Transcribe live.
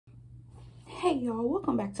Hey y'all,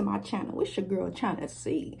 welcome back to my channel. It's your girl China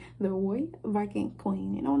C, the White Viking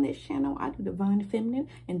Queen. And on this channel, I do divine feminine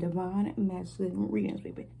and divine masculine readings,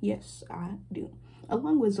 baby. Yes, I do.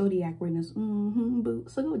 Along with zodiac readings. Boo.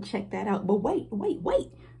 So go check that out. But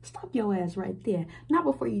wait. Stop your ass right there. Not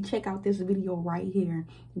before you check out this video right here,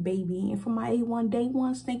 baby. And for my A1 day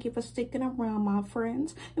ones, thank you for sticking around, my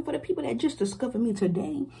friends. And for the people that just discovered me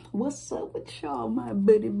today, what's up with y'all, my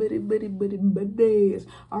buddies?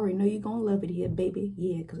 I already know you're gonna love it here, baby.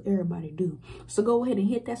 Yeah, because everybody do. So go ahead and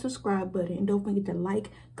hit that subscribe button. And don't forget to like,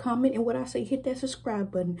 comment, and what I say, hit that subscribe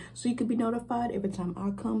button so you can be notified every time I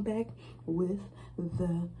come back with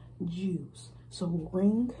the juice. So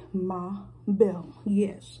ring my bell.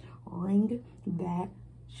 Yes, ring that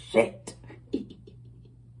shit.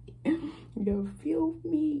 You feel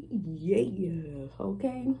me? Yeah,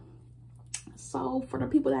 okay? So for the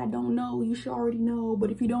people that don't know, you should already know. But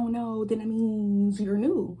if you don't know, then it means you're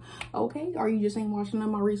new, okay? Or you just ain't watching none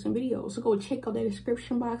of my recent videos. So go check out that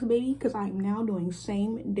description box, baby, because I am now doing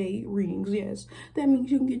same day readings. Yes, that means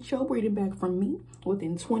you can get your reading back from me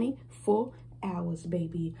within 24 hours,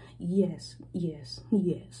 baby. Yes.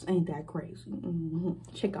 Ain't that crazy?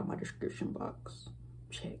 Check out my description box.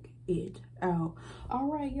 Check it out. All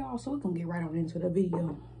right, y'all. So we're gonna get right on into the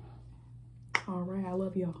video. All right, I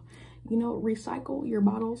love y'all. You know, recycle your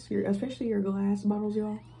bottles, especially your glass bottles,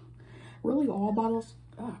 y'all. Really, all bottles.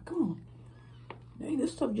 Come on. Hey,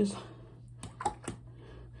 this stuff just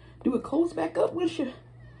do it close back up once you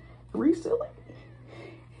reseal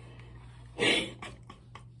it.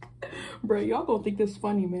 Bro, y'all gonna think this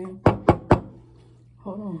funny, man.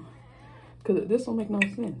 Hold on, cause this don't make no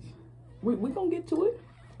sense. We gonna get to it.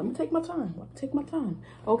 Let me take my time.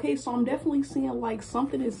 Okay, so I'm definitely seeing like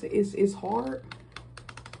something is hard.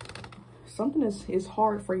 Something is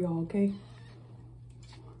hard for y'all, okay?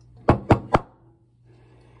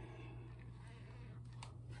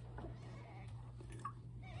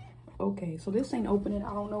 Okay, so this ain't opening.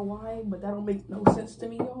 I don't know why, but that don't make no sense to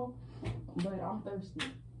me, y'all. But I'm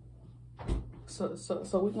thirsty. So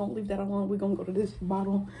we're gonna leave that alone. We're gonna go to this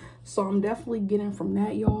bottle. So I'm definitely getting from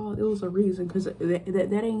that, y'all. It was a reason, because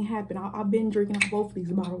that ain't happened. I've been drinking out both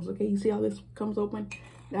these bottles, okay? You see how this comes open?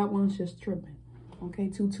 That one's just tripping. Okay,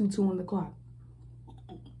 222 on the clock.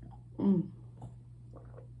 All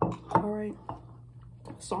right.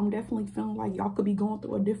 So I'm definitely feeling like y'all could be going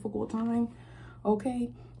through a difficult time,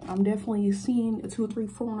 okay? I'm definitely seeing 2, 3,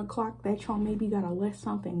 4 on the clock that y'all maybe gotta let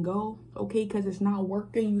something go, okay? Because it's not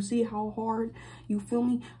working. You see how hard, you feel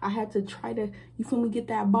me? I had to try to, you feel me, get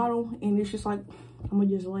that bottle, and it's just like, I'm gonna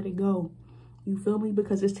just let it go. You feel me?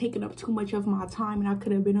 Because it's taking up too much of my time, and I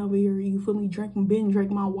could have been over here, you feel me, drank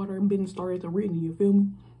my water and been started the reading, you feel me?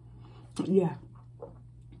 Yeah.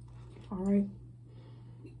 All right.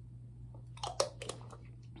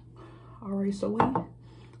 All right, so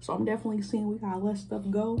I'm definitely seeing we gotta let stuff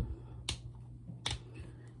go.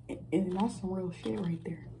 And that's some real shit right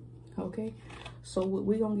there. Okay, so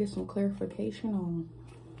we're gonna get some clarification on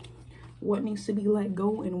what needs to be let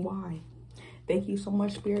go and why. Thank you so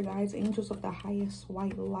much, spirit guides, angels of the highest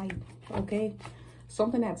white light. Okay,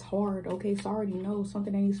 something that's hard. Okay, so I already know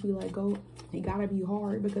something that needs to be let go. It gotta be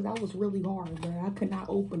hard, because that was really hard, but I could not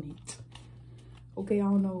open it. Okay, I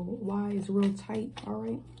don't know why. It's real tight. All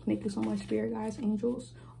right, thank you so much, spirit guides,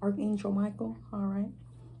 angels, Archangel Michael. All right,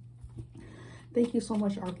 thank you so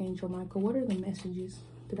much, Archangel Michael. What are the messages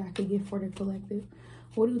that I could get for the collective?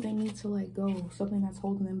 What do they need to let go? Something that's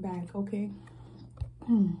holding them back. Okay.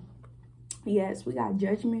 Yes, we got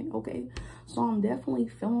judgment. Okay, so I'm definitely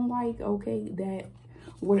feeling like, okay, that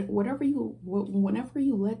whenever you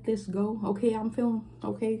let this go, okay, I'm feeling,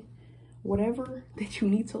 okay, whatever that you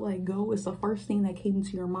need to let go is the first thing that came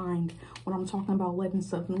to your mind when I'm talking about letting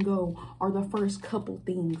something go, or the first couple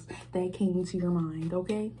things that came to your mind,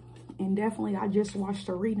 okay? And definitely, I just watched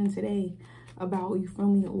a reading today about, you feel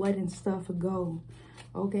me, letting stuff go,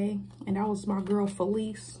 okay? And that was my girl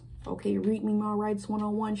Felice, okay? Read Me My Rights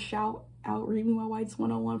 101, shout out, Read Me My Rights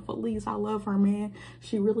 101, Felice. I love her, man.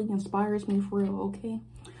 She really inspires me for real, okay?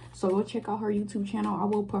 So go check out her YouTube channel. I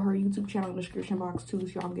will put her YouTube channel in the description box too,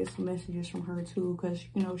 so y'all get some messages from her too, because,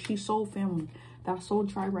 you know, she's soul family. That soul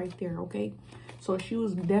tribe right there, okay? So she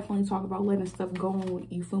was definitely talking about letting stuff go,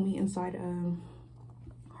 you feel me, inside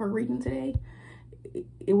her reading today.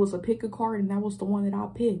 It was a pick a card, and that was the one that I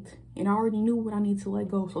picked. And I already knew what I need to let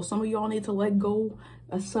go. So some of y'all need to let go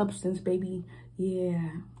of substance, baby.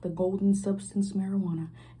 Yeah, the golden substance, marijuana.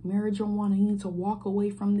 Marijuana, you need to walk away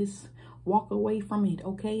from this. Walk away from it,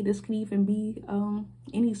 okay? This could even be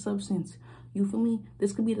any substance. You feel me?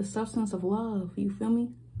 This could be the substance of love. You feel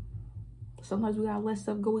me? Sometimes we gotta let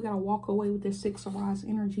stuff go. We gotta walk away with this 6 of Rods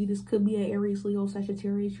energy. This could be an Aries, Leo,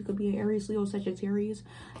 Sagittarius. You could be an Aries, Leo, Sagittarius.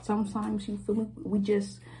 Sometimes, you feel me, we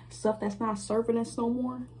just, stuff that's not serving us no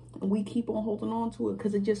more, and we keep on holding on to it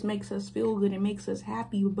because it just makes us feel good. It makes us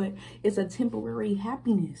happy, but it's a temporary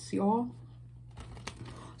happiness, y'all.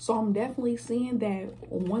 So I'm definitely seeing that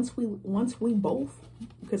once we both,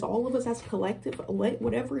 because all of us as collective, let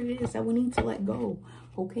whatever it is that we need to let go,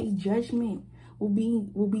 okay, judgment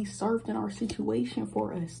will be served in our situation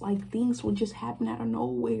for us. Like, things will just happen out of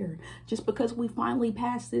nowhere just because we finally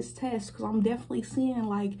passed this test. Because I'm definitely seeing,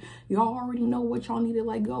 like, y'all already know what y'all need to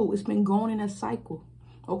let go. It's been going in a cycle.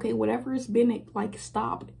 Okay, whatever it's been, it like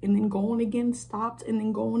stopped and then going again, stopped and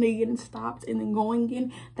then going again, stopped and then going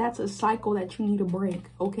again. That's a cycle that you need to break,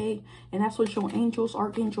 okay? And that's what your angels,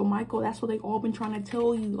 Archangel Michael, that's what they all been trying to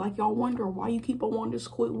tell you. Like, y'all wonder why you keep on wanting to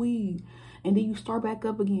quit weed and then you start back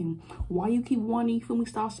up again. Why you keep wanting, you feel me,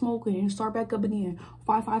 stop smoking and start back up again.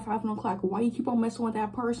 5 o'clock. Why you keep on messing with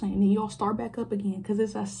that person and then y'all start back up again? Because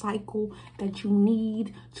it's a cycle that you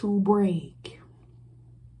need to break.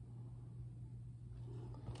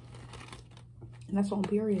 And that's on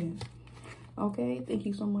period. Okay, thank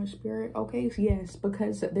you so much, Spirit. Okay, yes,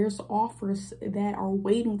 because there's offers that are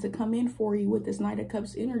waiting to come in for you with this Knight of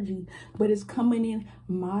Cups energy, but it's coming in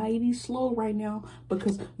mighty slow right now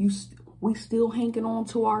because we still hanging on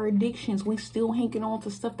to our addictions. We still hanging on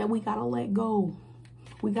to stuff that we gotta let go.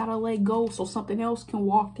 We gotta let go so something else can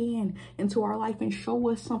walk into our life and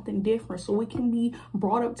show us something different, so we can be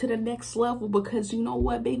brought up to the next level. Because you know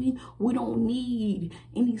what, baby, we don't need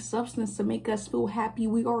any substance to make us feel happy.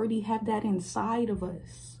 We already have that inside of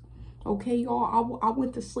us. Okay, y'all, I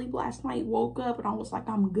went to sleep last night, woke up, and I was like,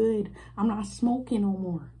 I'm good. I'm not smoking no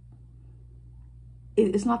more.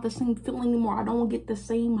 It's not the same feeling anymore. I don't get the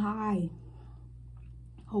same high.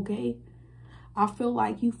 Okay, I feel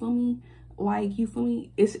like, you feel me, like, you feel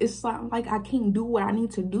me, it's like I can't do what I need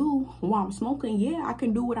to do while I'm smoking. Yeah, I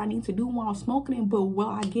can do what I need to do while I'm smoking, but will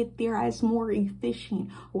I get there as more efficient?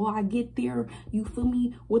 Will I get there, you feel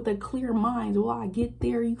me, with a clear mind? Will I get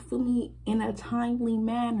there, you feel me, in a timely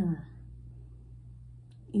manner?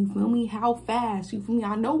 You feel me? How fast? You feel me?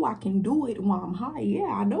 I know I can do it while I'm high. Yeah,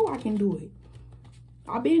 I know I can do it.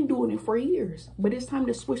 I've been doing it for years, but it's time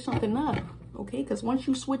to switch something up, okay? Because once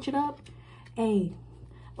you switch it up, hey,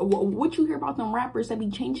 what you hear about them rappers that be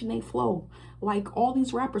changing their flow? Like, all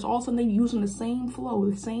these rappers, all of a sudden they using the same flow,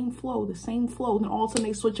 the same flow, the same flow. Then all of a sudden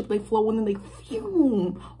they switch up their flow and then they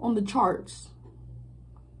fume on the charts.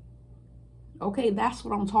 Okay, that's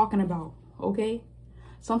what I'm talking about, okay?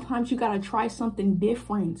 Sometimes you gotta try something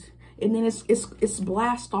different. And then it's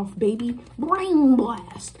blast off, baby. Brain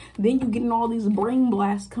blast. Then you getting all these brain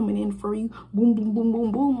blasts coming in for you. Boom, boom, boom,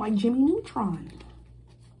 boom, boom, like Jimmy Neutron.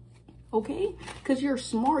 Okay, because you're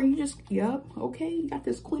smart. You just, yep, okay, you got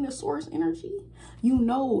this Queen of Swords energy. You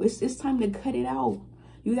know it's time to cut it out.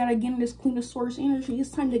 You gotta get in this Queen of Swords energy. It's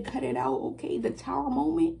time to cut it out, okay? The Tower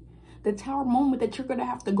moment that you're gonna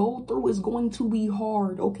have to go through is going to be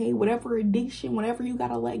hard, okay? Whatever addiction, whatever you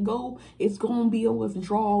gotta let go, it's gonna be a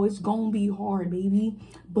withdrawal. It's gonna be hard, baby.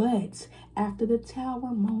 But after the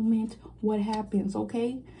Tower moment, what happens,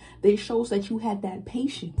 okay? It shows that you had that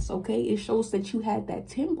patience, okay? It shows that you had that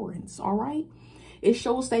temperance, all right? It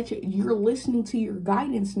shows that you're listening to your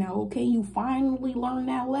guidance now, okay? You finally learned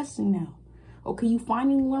that lesson now. Okay, you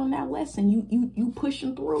finally learned that lesson. You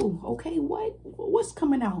pushing through. Okay, what's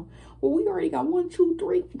coming out? Well, we already got 1, 2,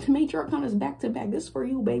 3 major arcanas back to back. This for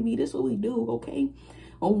you, baby. This is what we do. Okay.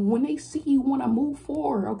 When they see you want to move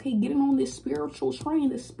forward, okay, getting on this spiritual train,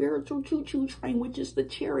 this spiritual choo-choo train, which is the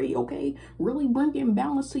chariot, okay, really bringing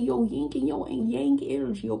balance to your yin and your yang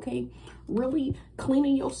energy, okay, really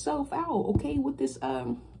cleaning yourself out, okay, with this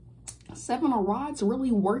 7 of Rods,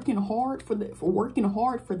 really working hard for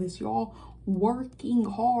this, y'all. Working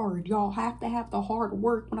hard. Y'all have to have the hard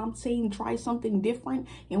work. When I'm saying try something different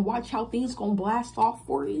and watch how things gonna blast off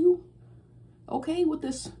for you, okay, with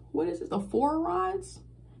this, what is it, the 4 of Rods?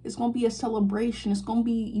 It's gonna be a celebration. It's gonna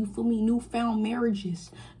be, you feel me, newfound marriages,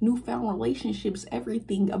 newfound relationships,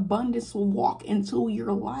 everything. Abundance will walk into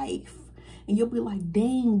your life and you'll be like,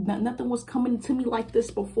 dang, nothing was coming to me like this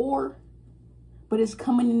before, but it's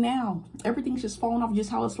coming in now. Everything's just falling off just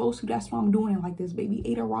how it's supposed to. That's why I'm doing it like this, baby.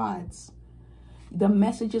 8 of Rods. The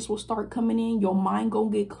messages will start coming in. Your mind gonna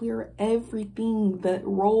get clear. Everything,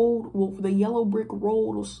 the yellow brick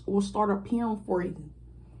road will start appearing for you.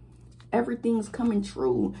 everything's coming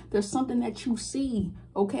true. There's something that you see.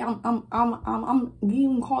 Okay, I'm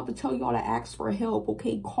being called to tell y'all to ask for help.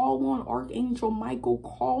 Okay, call on Archangel Michael,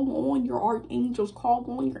 call on your archangels, call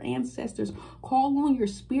on your ancestors, call on your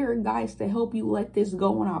spirit guides to help you let this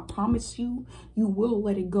go. And I promise you, you will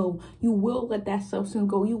let it go. You will let that substance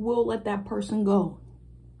go. You will let that person go.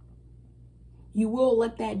 You will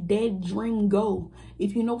let that dead dream go.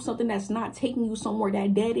 If you know something that's not taking you somewhere,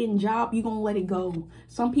 that dead end job, you're going to let it go.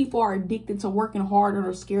 Some people are addicted to working hard and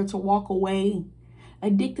are scared to walk away.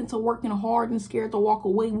 Addicted to working hard and scared to walk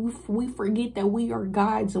away. We forget that we are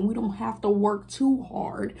guides and we don't have to work too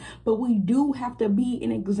hard. But we do have to be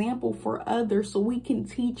an example for others so we can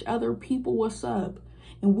teach other people what's up.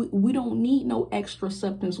 And we don't need no extra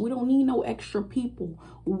substance. We don't need no extra people.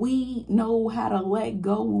 We know how to let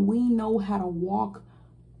go and we know how to walk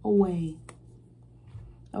away.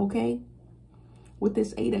 Okay? With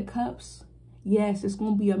this 8 of Cups, yes, it's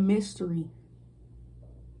going to be a mystery.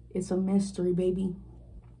 It's a mystery, baby.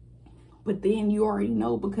 But then you already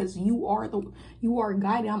know, because you are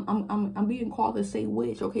guided. I'm being called to say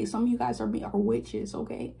witch. Okay, some of you guys are witches.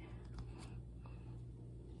 Okay.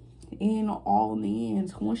 And all in the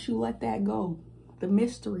end, once you let that go, the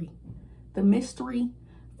mystery,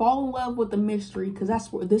 fall in love with the mystery, because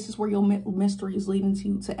this is where your mystery is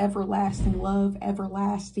leading to everlasting love,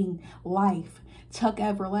 everlasting life. Tuck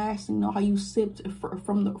everlasting. You know how you sipped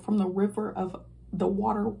from the river of the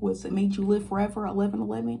water it made you live forever.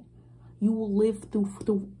 11:11. You will live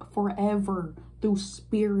through forever, through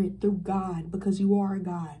spirit, through God, because you are a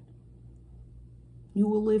God. You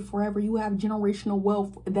will live forever. You have generational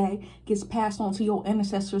wealth that gets passed on to your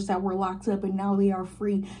ancestors that were locked up and now they are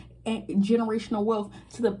free. And generational wealth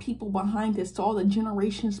to the people behind us, to all the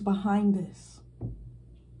generations behind us.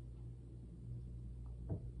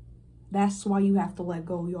 That's why you have to let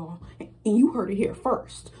go, y'all. And you heard it here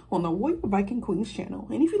first on the Warrior Viking Queens channel.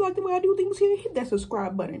 And if you like the way I do things here, hit that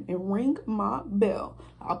subscribe button and ring my bell.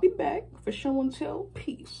 I'll be back for show and tell.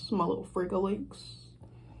 Peace, my little freak legs.